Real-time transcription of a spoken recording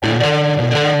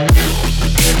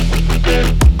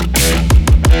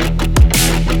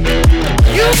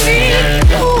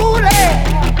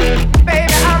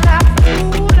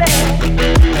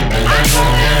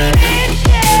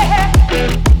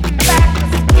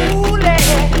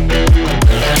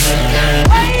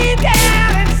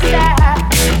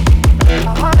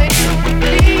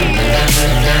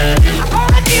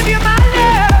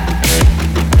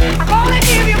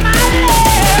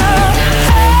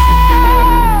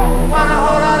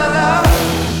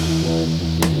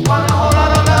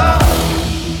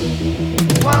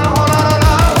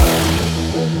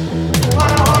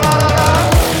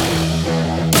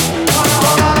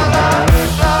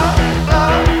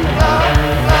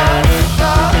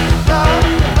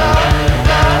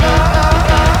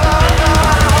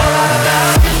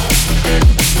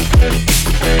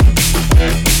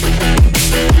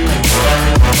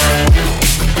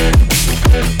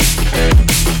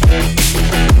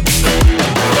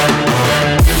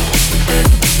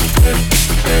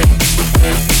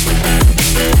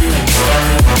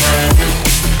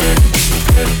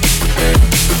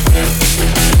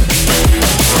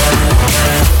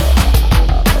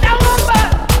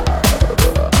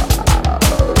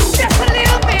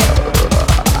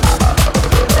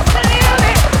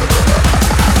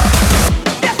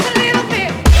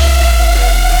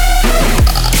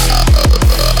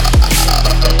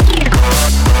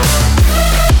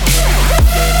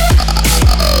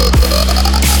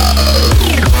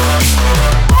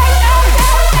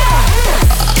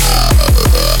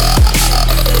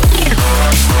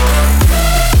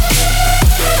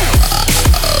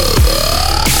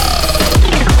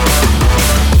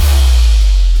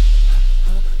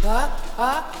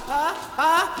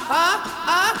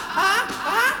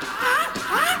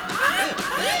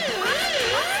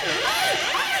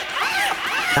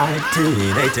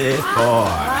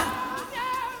1984.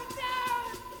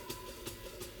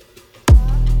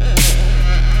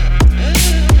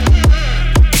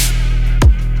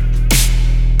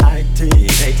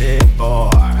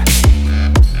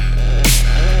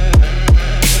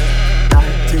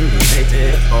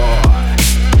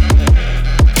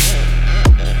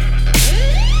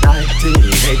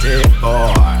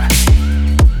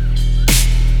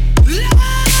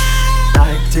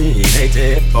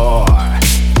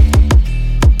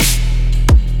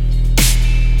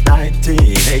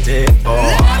 1984.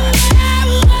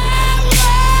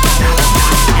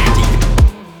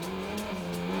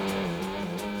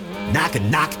 Knock a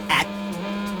knock at.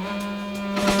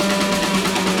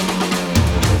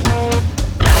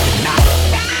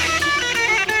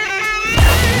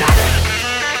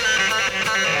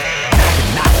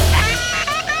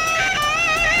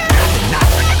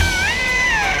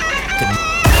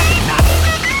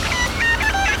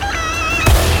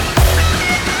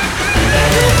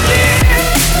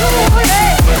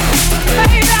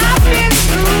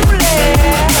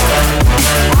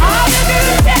 All the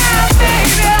good times,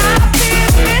 baby, I've been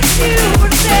with you.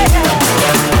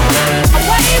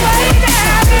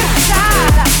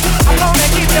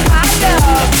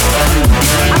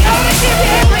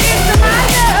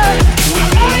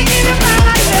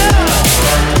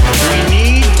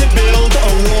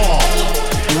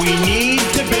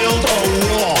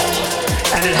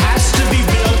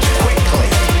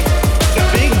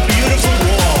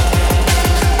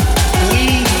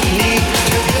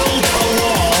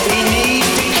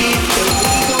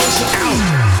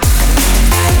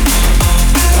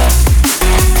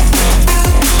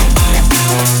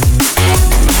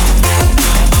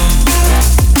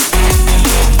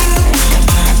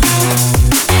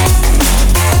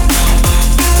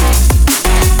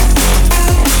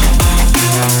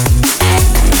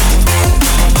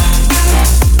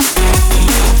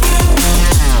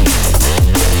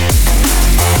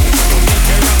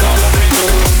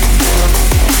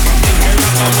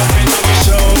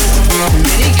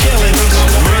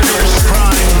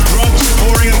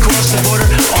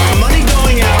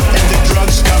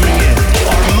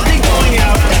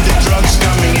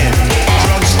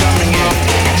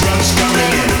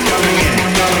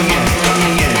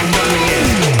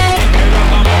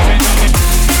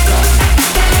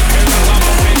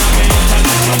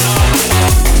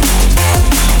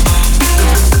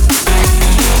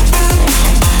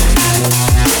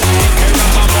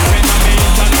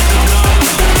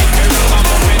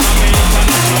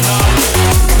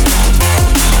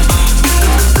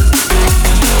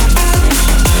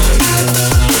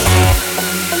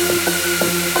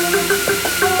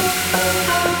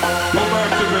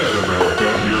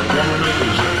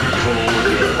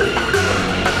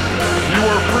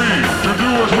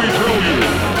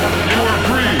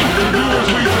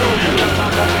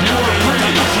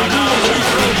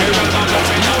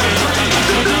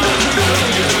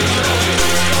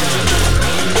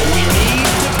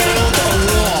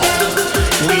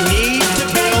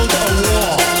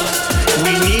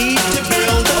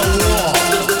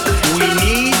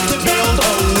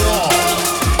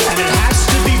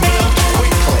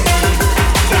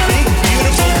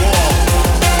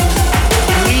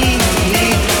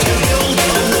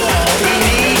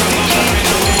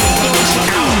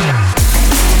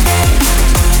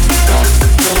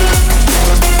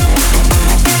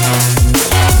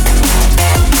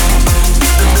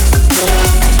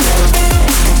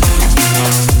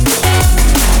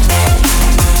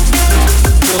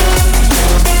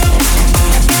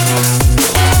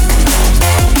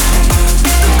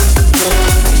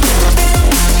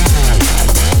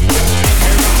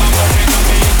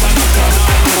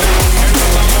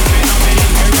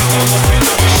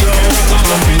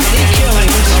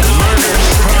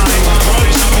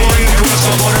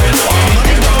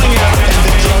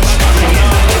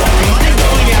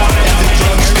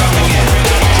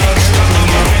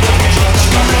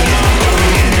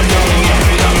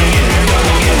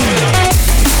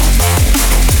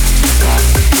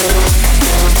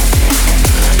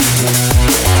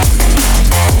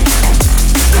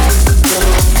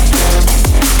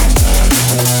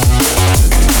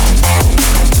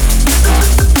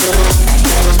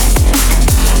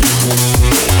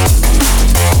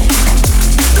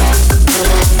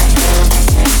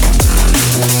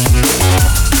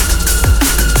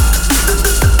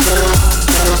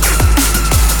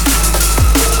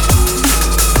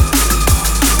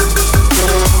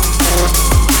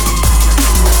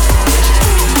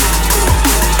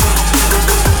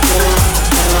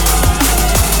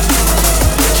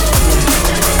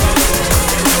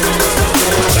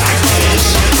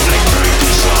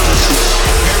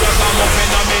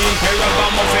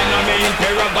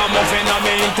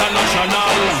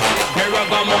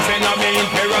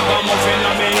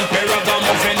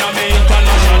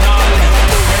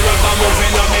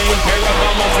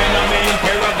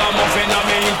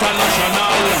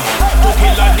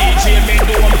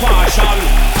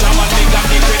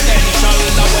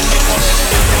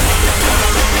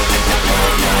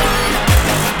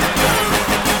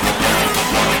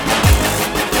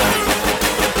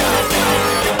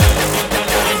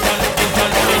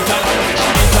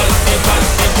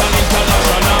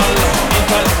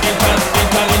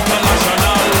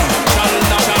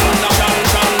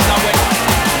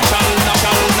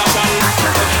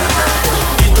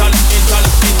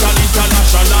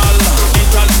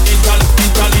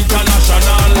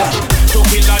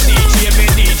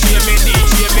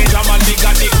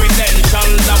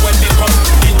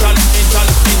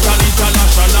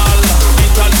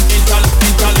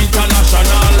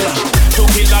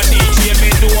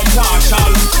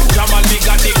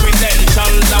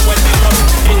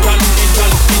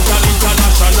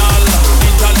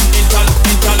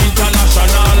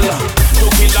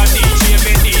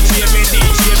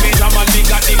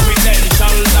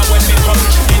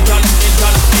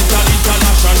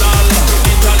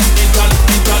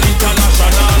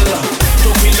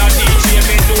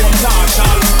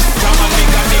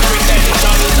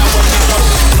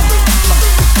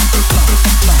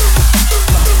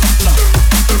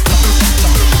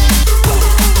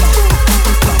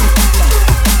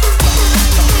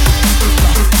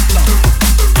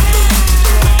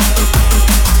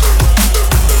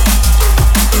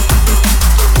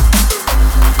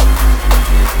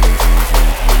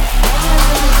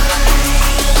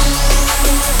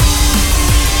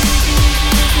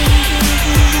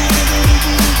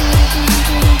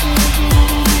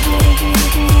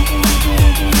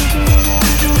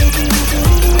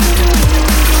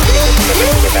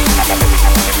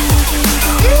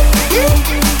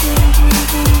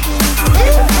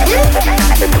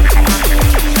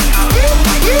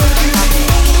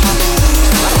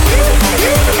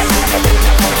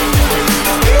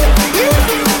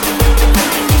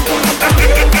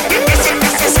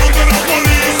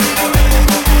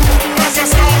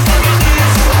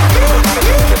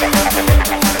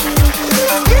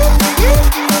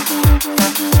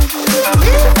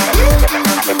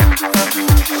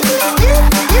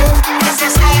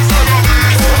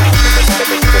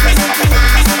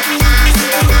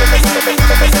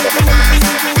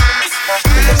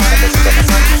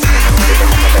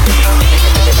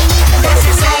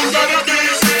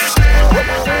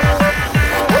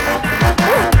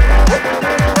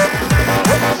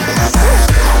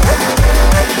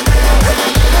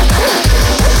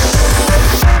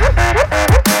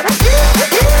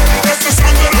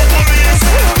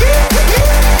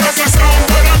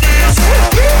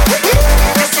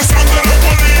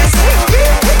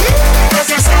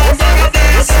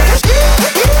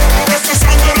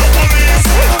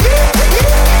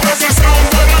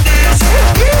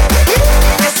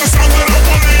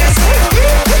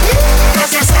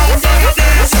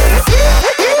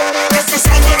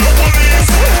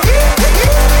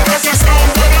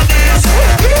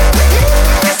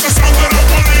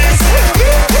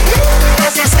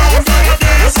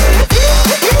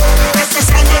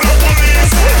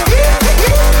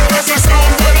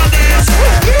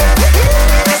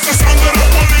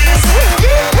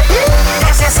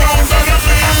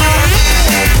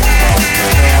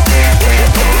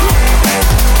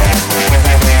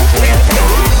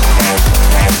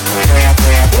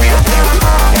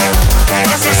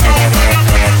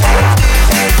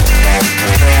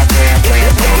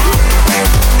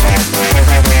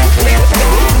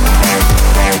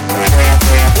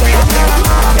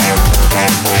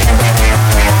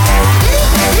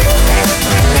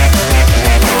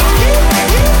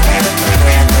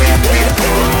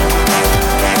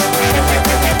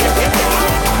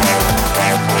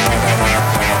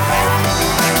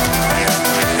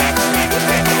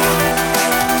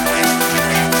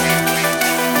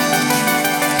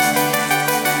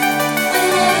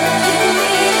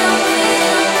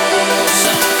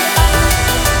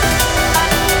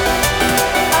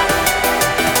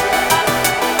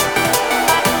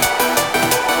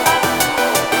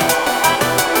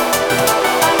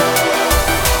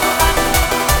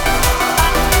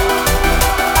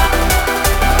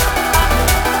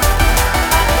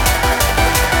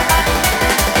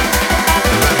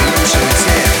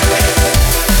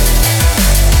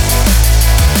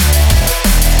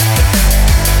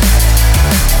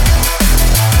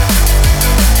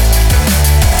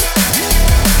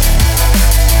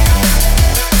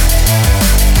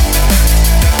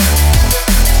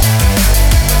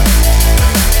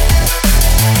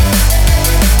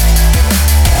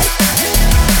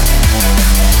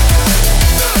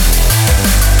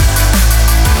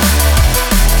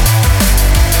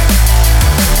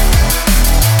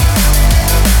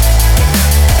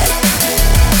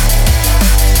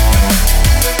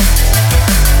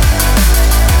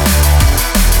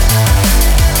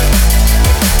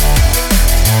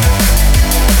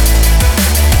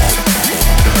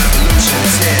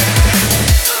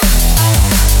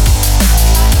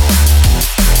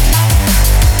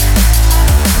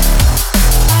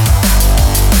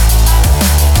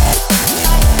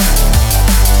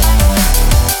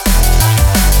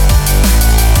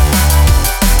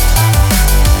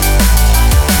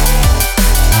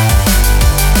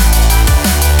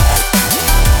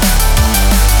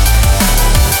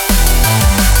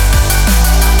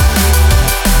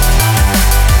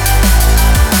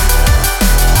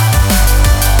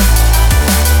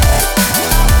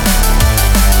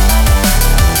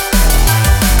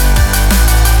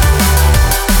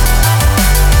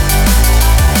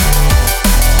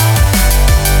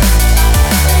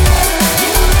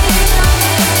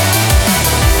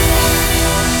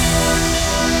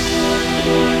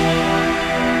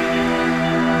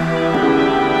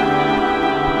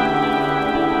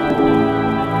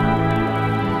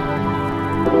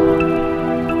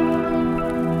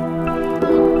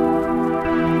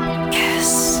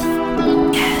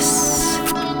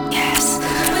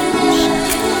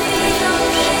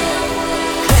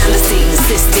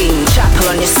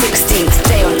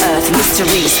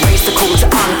 mysteries. Raise the call to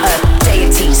unearth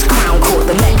deities. Crown court,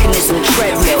 the mechanism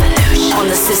treadmill. On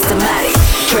the systematic,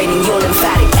 draining your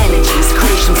lymphatic energies.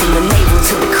 Creation from the navel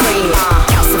to the cranium.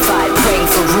 Calcified, praying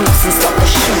for roots and stop the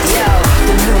shoot. Yo,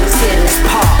 the looting is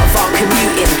part of our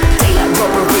commuting. Daylight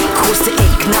robbery calls to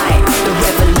ignite the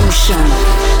revolution.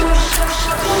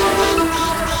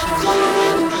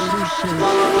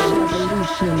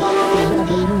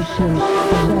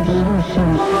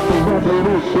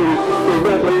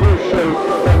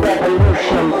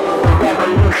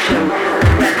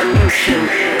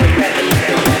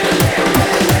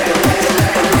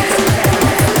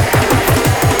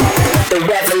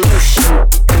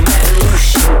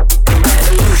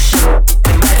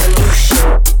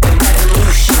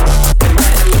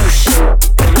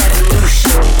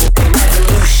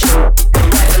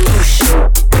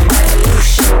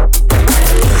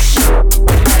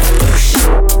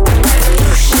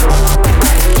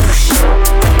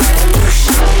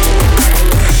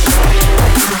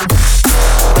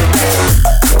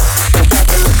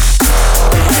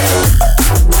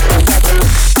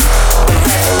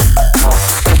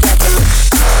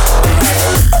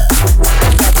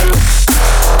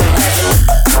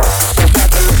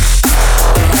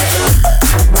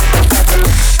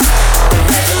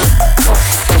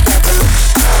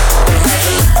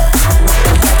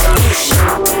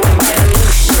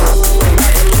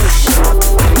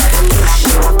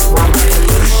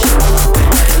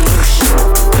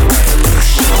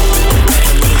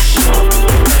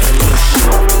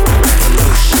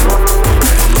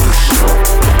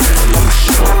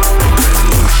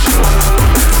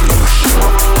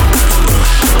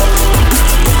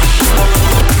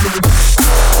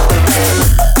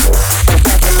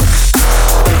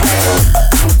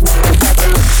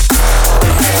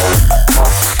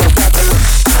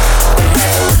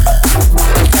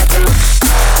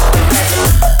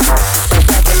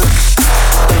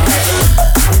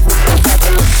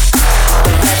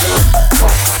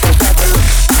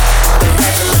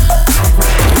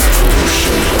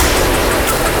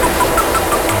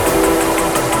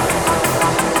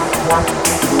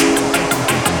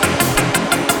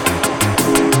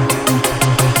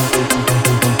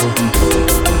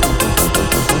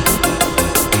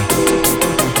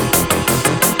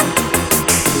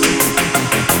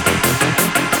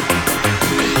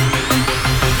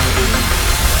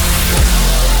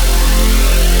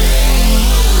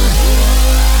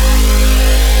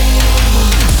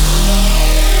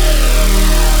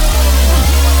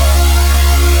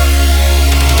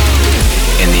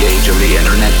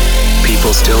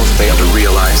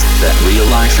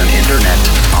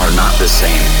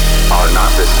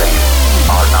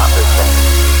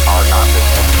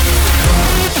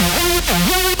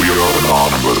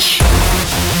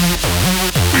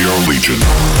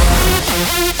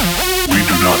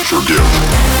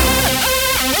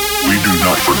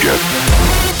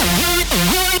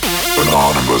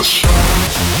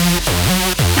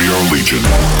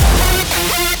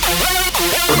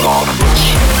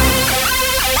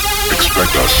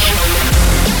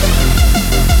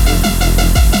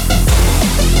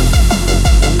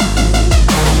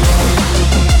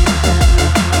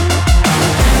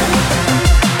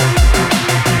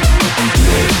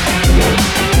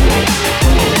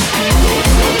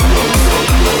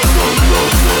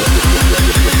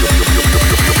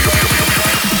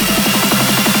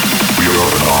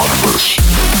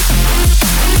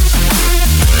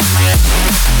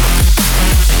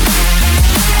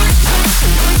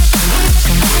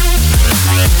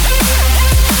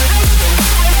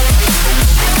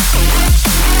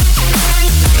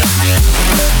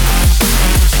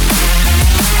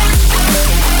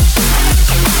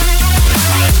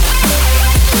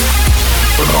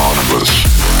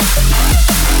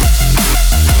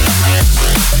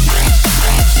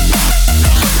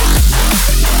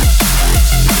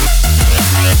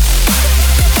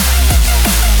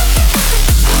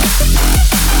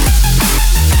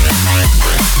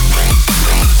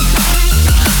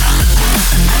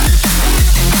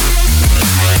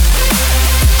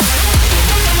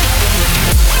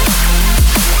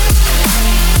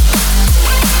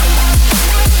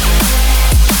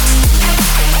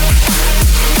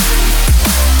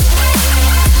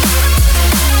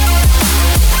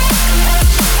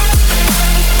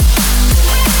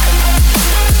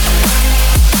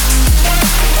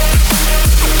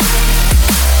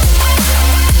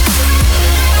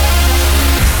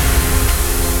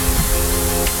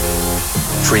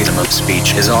 Freedom of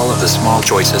speech is all of the small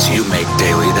choices you make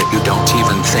daily that you don't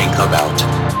even think about.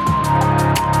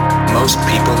 Most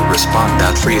people respond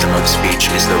that freedom of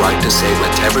speech is the right to say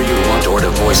whatever you want or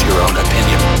to voice your own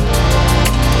opinion.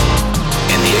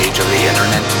 In the age of the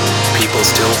internet, people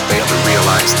still fail to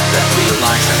realize that real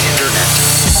life and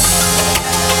internet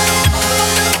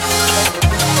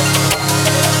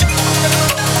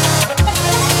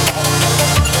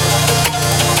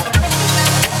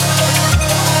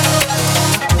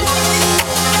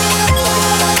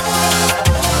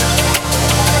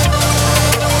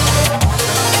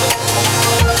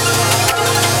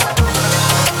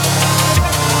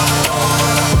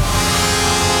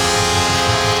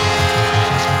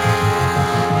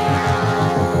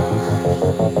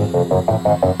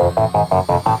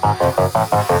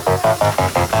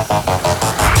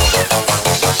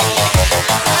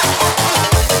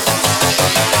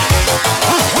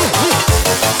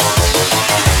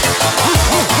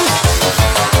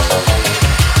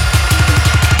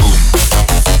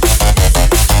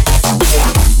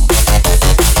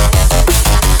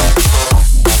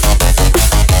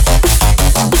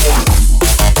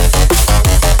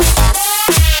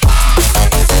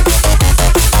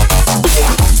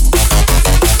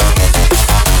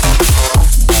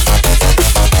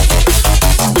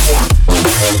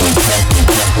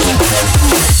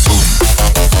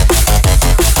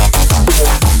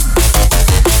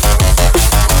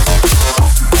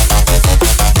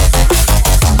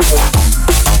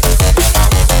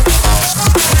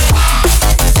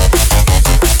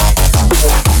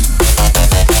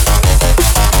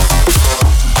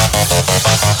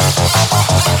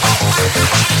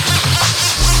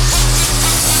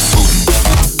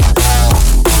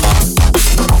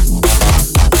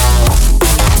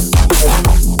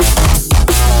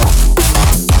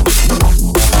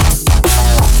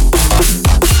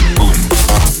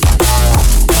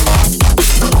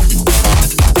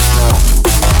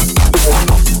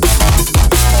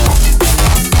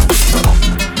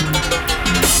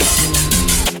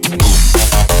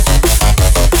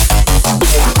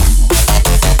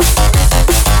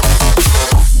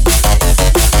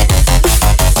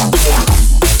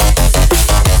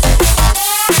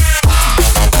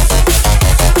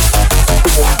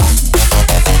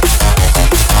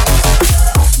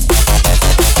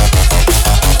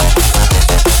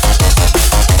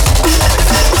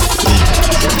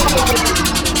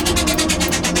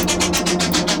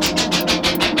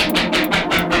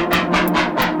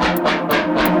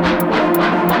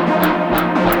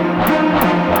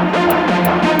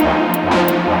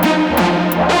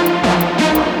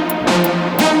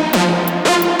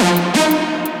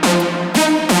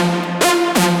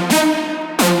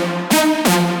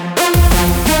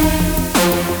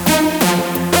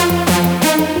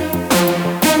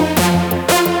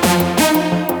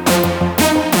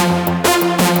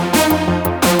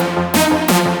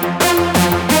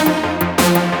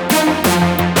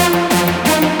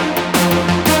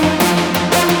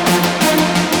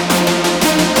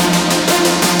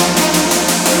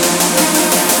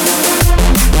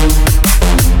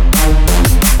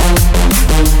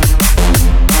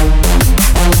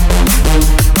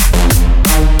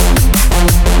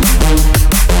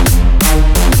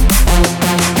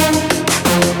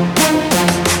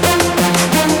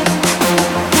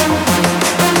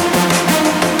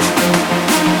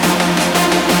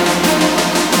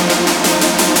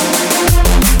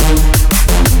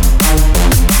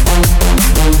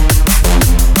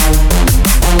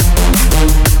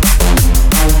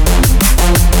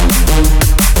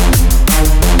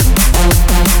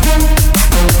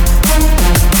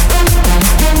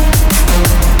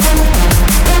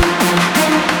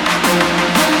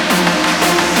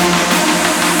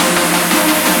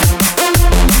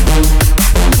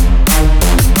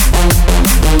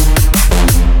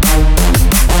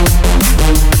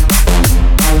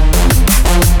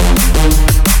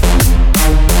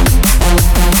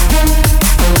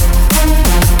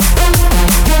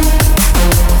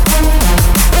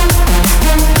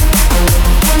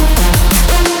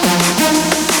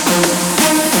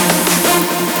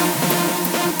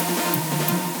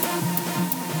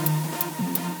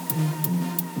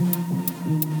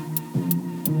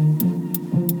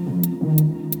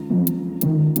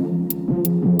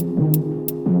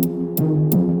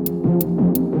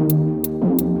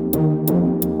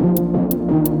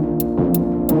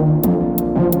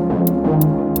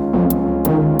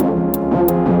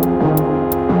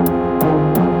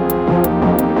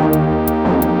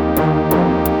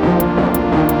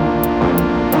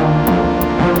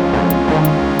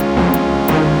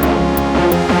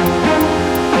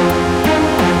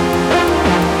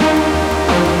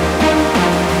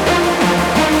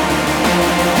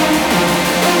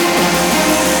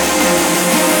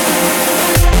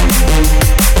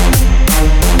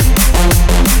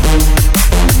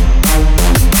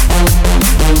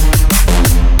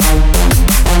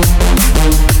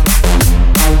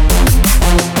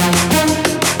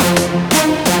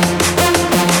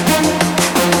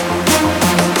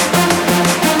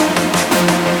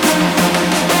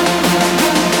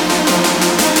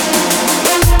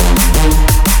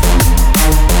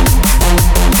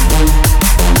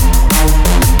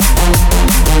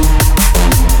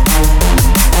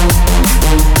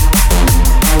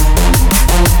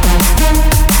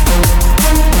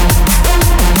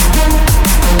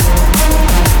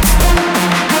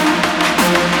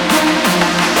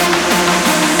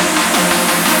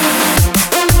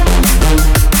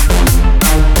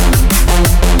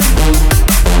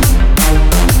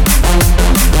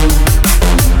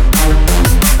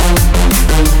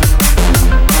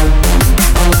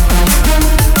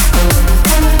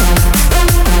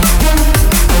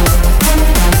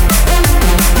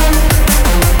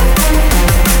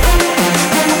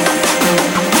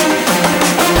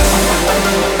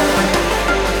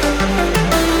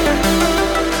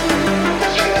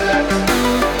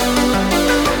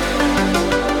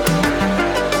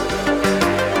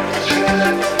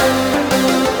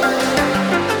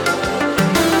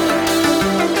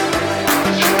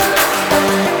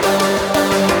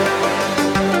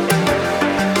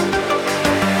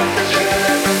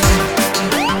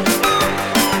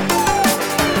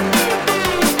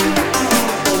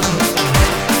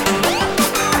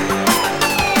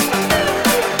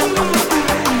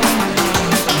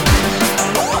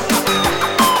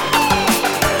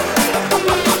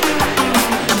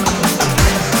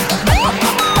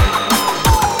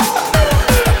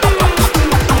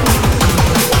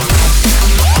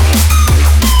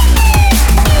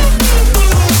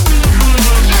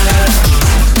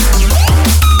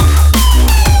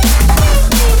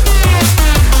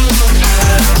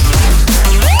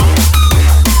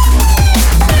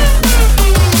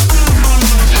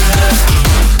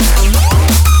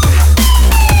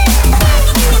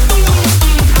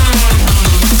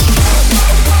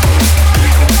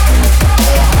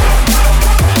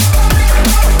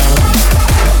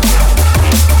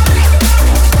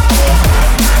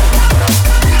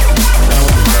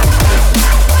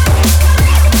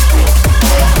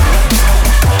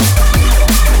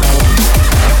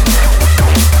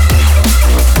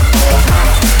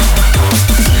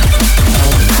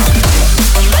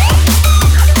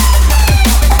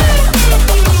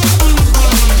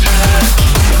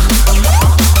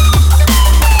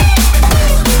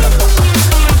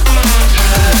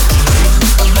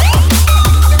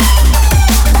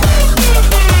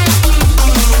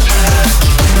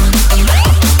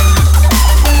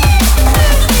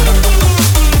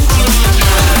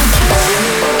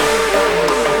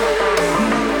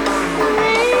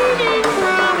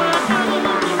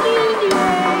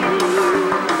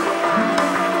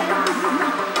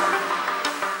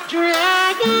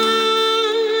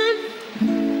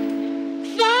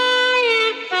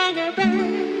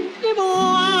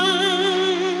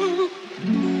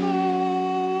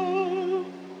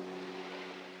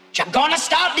You're gonna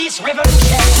start this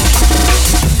revolution.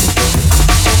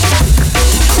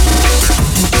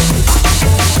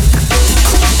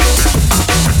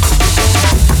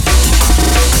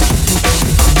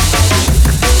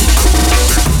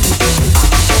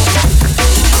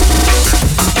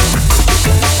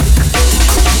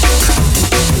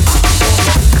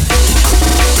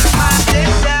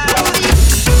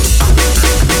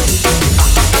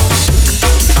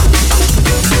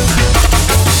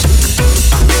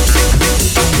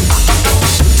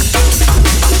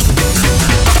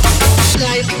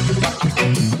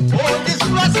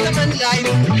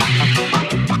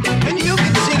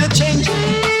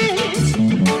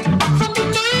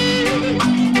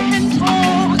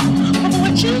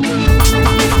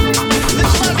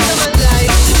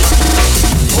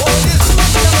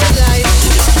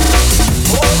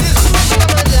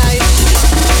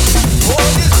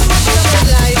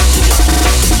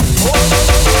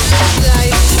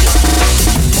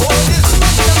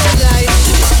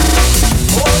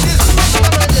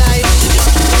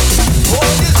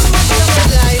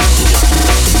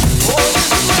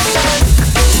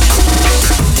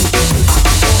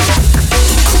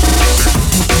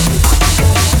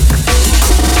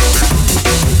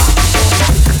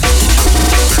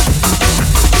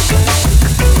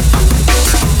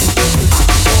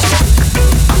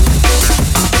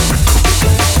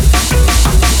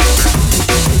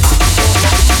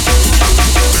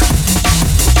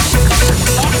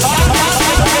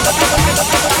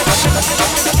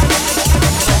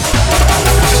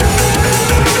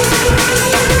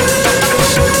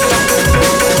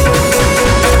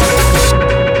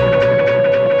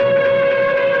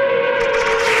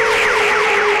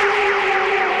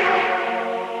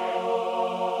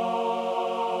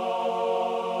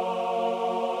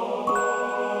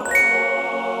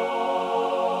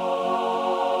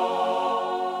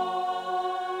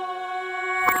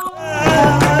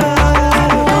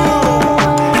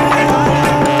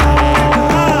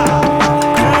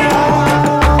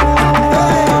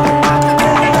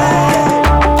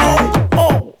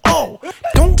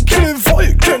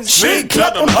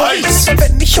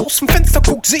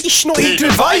 Nur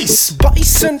edelweiß.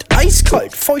 Beißend,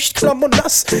 eiskalt, feucht, klamm und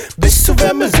nass. Bis zur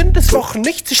Wärme sind es Wochen,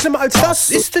 nichts ist schlimmer als das.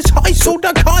 Ist es heiß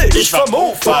oder kalt? Ich war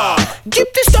Mofa.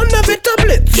 Gibt es Donnerwetter,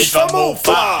 Blitz? Ich war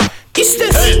Mofa. Ist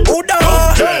es Hell oder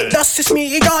und hell. das ist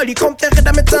mir egal. Hier kommt der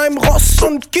Ritter mit seinem Ross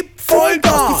und gibt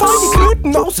Vollgas. Die fahren die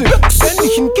Klöten aus dem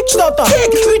ähnlichen Kickstarter.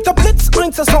 Gefühlter Blitz,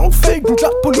 1er Soundfelgen,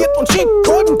 glatt poliert und schick.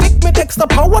 Golden dick mit extra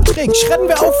Powertrick. Schredden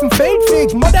wir auf dem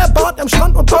Feldweg. Modderbad am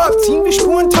Strand und Park. Ziehen wir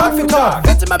Spuren Tag für Tag.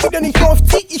 Wenn's immer wieder nicht läuft,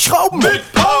 zieh ich Schrauben. Mit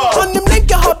Power. An dem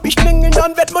Lenker hab ich klingeln,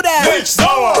 dann wird modern. Milch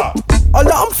sauer.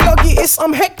 Alarmflagge ist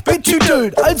am Heck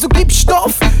betütelt. Also gib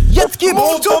Stoff, jetzt gibt's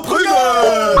Motorprügel.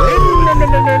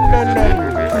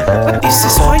 Ist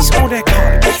es heiß oder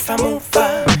kalt? Ich fahr Mofa.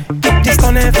 Gibt es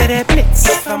Donnerwetter, Blitz?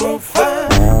 Ich fahr Mofa.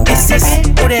 Ist es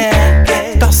hell oder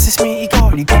kalt? Das ist mir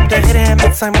egal. Hier kommt der Ritter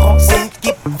mit seinem Ross und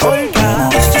gibt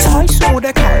Vollgas. Ist es heiß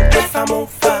oder kalt? Ich fahr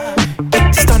Mofa.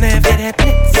 Gibt es Donnerwetter,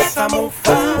 Blitz? Ich fahr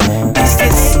Mofa. Ist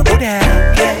es hell oder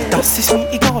kalt? Das ist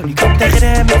mir egal. Hier kommt der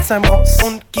Ritter mit seinem Ross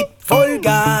und gibt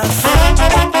Vollgas.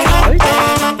 Kalt?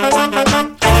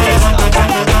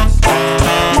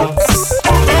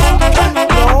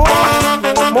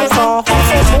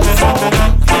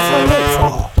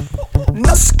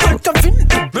 Nasskalter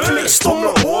Wind bläst um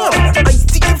die Ohren.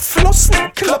 Eisige Flossen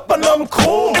klappern am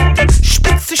Chrom.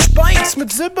 Spitze Spikes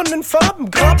mit silbernen Farben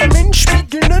graben in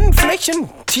spiegelnden Flächen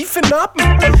tiefe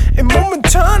Narben. Im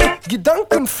momentanen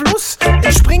Gedankenfluss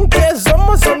entspringt der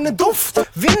Sommersonne-Duft.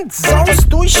 Wind saust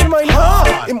durch mein Haar,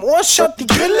 im Ohr schaut die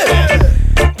Grille.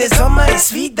 Der Sommer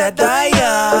ist wieder da,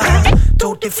 ja.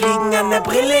 Tote Fliegen an der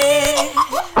Brille.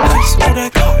 Heiß oder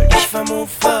kalt, ich fahr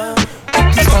Mofa.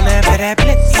 Die Sonne wird der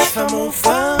Blitz, ich fahr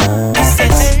Mofa. Ist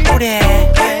es hell oder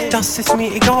kalt? Das ist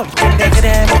mir egal, ich bin der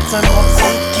Ritter mit seinem Ross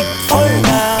und gibt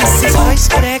Vollgas. Ist es heiß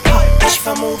oder kalt, ich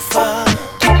fahr Mofa.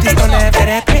 Die Sonne wird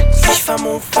der Blitz, ich fahr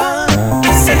Mofa.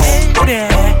 Ist es hell oder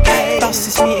kalt? Das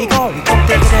ist mir egal, ich bin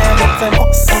der Ritter mit seinem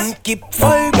Ross und gibt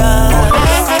Vollgas.